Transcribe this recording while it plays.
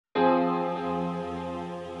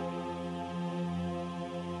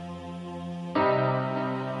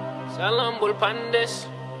Salone Boims.C.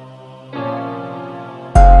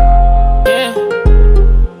 Yeah.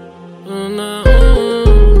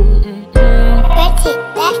 Pretty,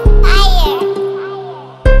 that's fire.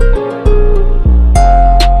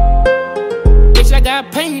 Bitch, I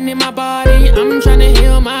got pain in my body, I'm tryna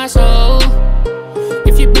heal my soul.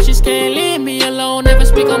 If you bitches can't leave me alone, never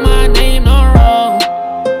speak on my name, no wrong.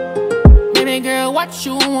 Baby girl, what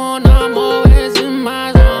you want, I'm always in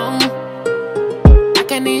my zone.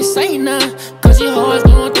 I can't even say nothing, cause you always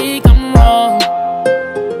gon' think I'm wrong.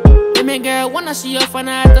 Baby girl, when I see your friend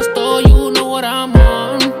at the store, you know what I'm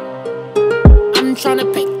on. I'm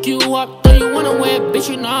tryna pick you up, do you wanna wear, bitch,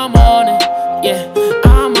 you know I'm on it. Yeah,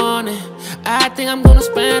 I'm on it, I think I'm gonna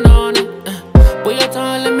spend on it. Put your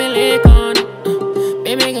tongue, let me lick on it.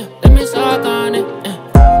 Baby girl, let me suck on it.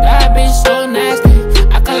 That bitch so nasty,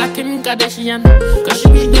 I call her Kim Kardashian, cause she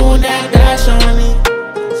be doing that dash on it.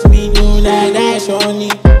 She be doing that dash on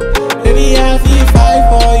it. Baby, I feel fight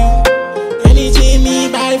for you. Anything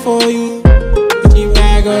me buy for you. She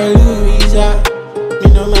bag or Louisa. Me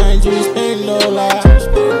no mind you spend no lot.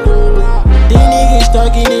 The niggas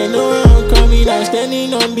talking, they know I'm coming. I'm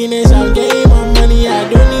standing on business, I'm getting my money. I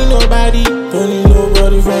don't need nobody. Don't need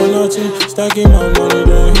nobody for nothing. Stacking my money,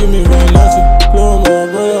 don't hit me for nothing. Blow my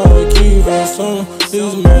brother, I'll keep for something. This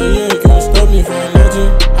is my year, can't stop me for nothing.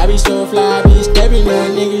 I be so fly, I be stepping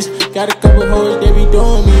on niggas. Got a couple hoes, they be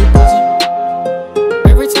doing me pussy.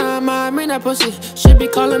 Every time I'm in that pussy, she be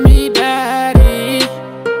calling me daddy.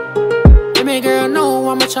 Baby girl, know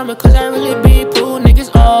I'm a charmer, cause I really be pull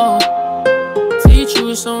niggas on. Teach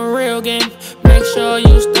you some real game, make sure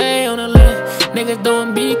you stay on the lane. Niggas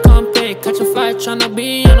don't be compare, catch a flight tryna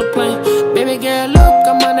be on a plane. Baby girl, look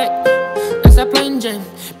at my neck, that's a plain Jane.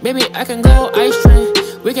 Baby, I can go ice train,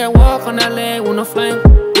 we can walk on that leg with no flame.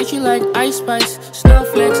 Bitch, you like ice spice,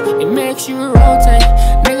 snowflakes, it makes you rotate.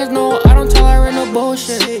 Niggas know I don't tolerate no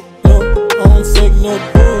bullshit. No, I don't take no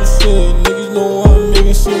bullshit. Niggas know I'm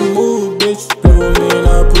making shit move, bitch. Blow me and